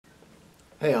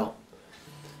Hey all.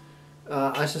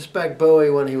 I suspect Bowie,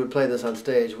 when he would play this on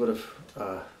stage, would have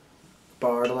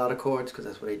borrowed a lot of chords, because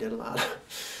that's what he did a lot.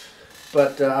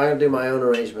 But I'm going to do my own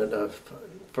arrangement of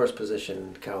first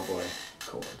position cowboy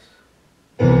chords.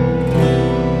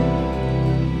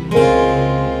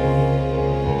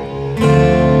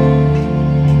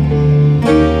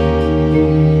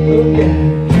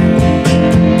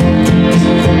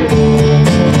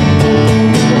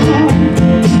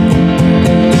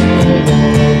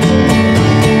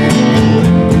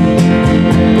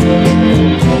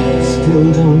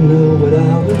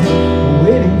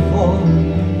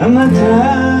 And my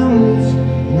time was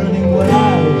running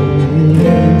wild in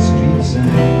the streets,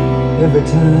 and every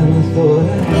time I thought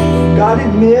I got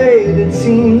it made, it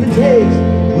seemed the taste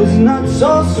was not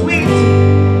so sweet.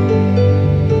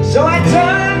 So I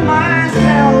turned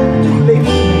myself to face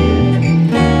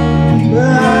me, but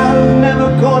I've never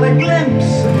caught a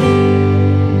glimpse of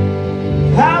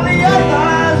how the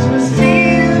others must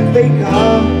see the faker.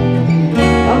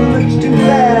 I'm much too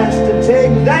fast to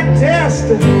take that test.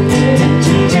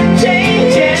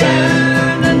 Changes,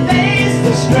 turn and face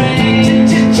the strain.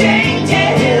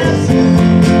 Changes,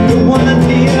 don't wanna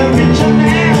be a richer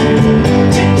man.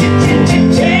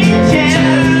 Changes,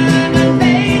 turn and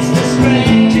face the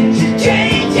strain.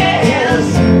 Changes,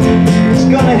 it's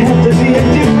gonna have to be a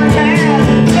different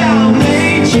man. Thou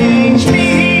may change me,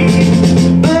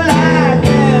 but I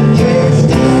can't trace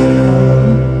time.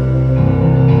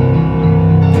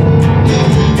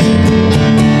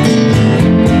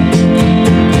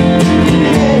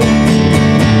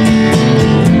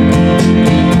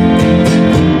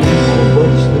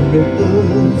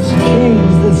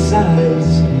 Change the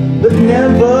size, but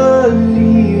never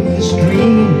leave the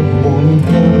stream of warm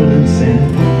permanent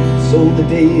sand. So the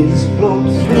days float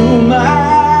through my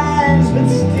eyes, but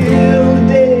still the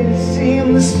days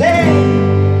seem the same.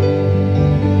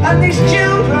 And these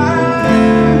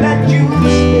children that you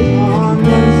spit on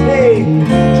Wednesday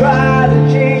try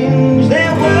to change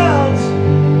their worlds,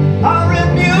 are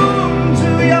immune to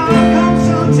your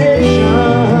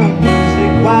consultations.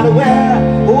 They're quite aware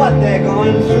of what they're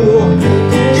going through.